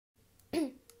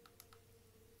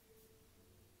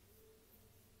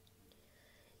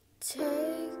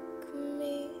Take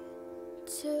me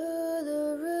to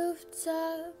the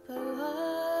rooftop. I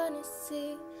wanna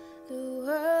see the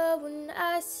world when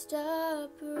I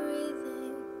stop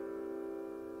breathing,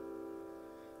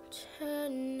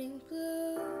 turning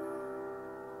blue.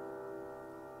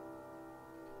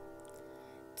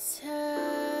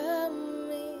 Tell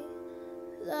me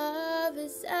love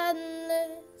is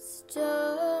endless.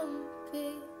 Don't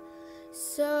be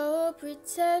so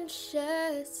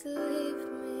pretentious. Leave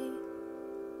me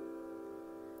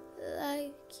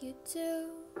like you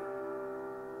do.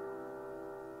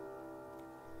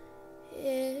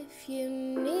 If you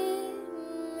need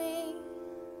me,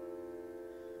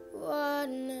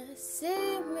 wanna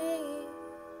see me,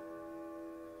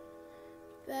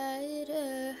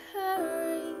 better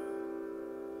hurry,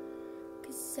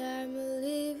 'cause I'm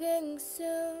leaving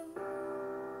soon.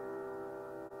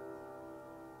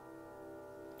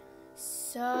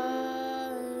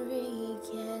 Sorry,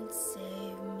 can't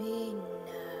save me now.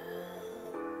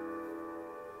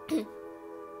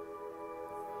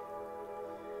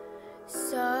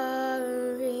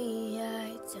 Sorry, I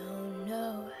don't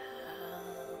know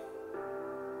how.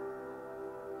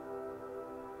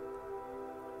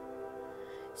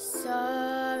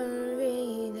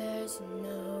 Sorry, there's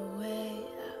no way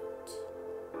out.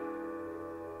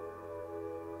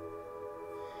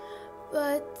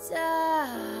 But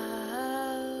down,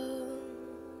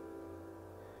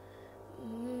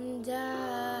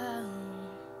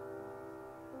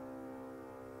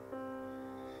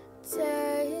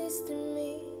 taste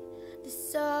me, the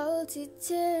salty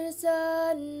tears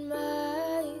on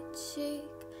my cheek,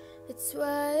 the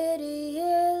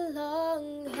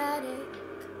 20-year-long headache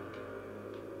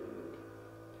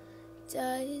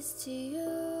does to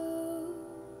you.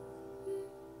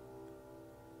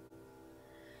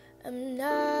 I'm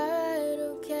not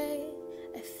okay,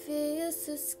 I feel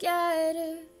so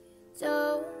scattered.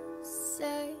 Don't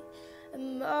say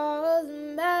I'm all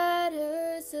that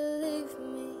matters, leave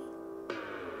me.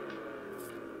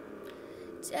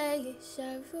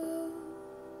 Deja vu.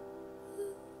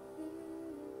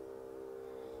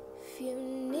 If you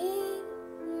need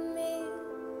me,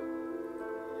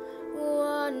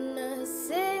 wanna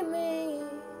see me,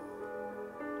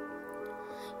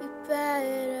 you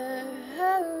better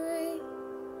hurry,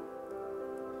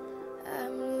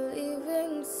 I'm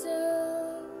leaving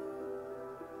soon.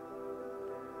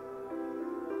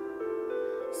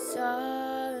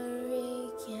 Sorry,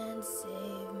 can't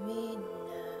save me now.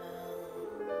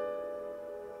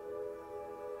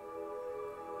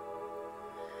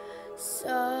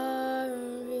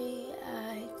 Sorry, I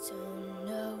don't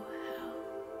know how.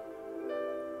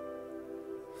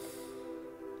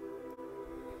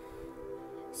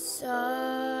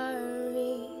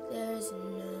 Sorry, there's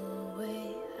no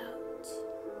way out.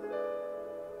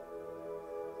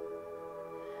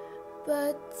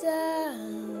 But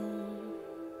down,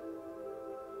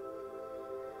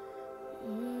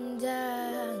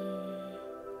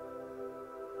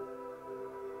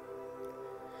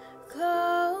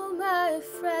 call my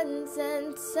friends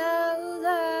and tell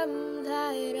them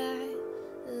that I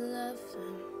love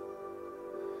them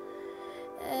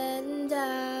and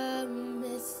I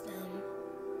miss them,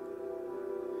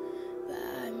 but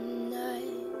I'm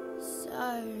not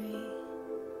sorry.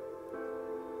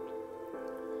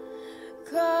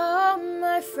 Call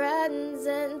my friends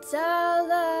and tell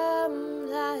them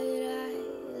that I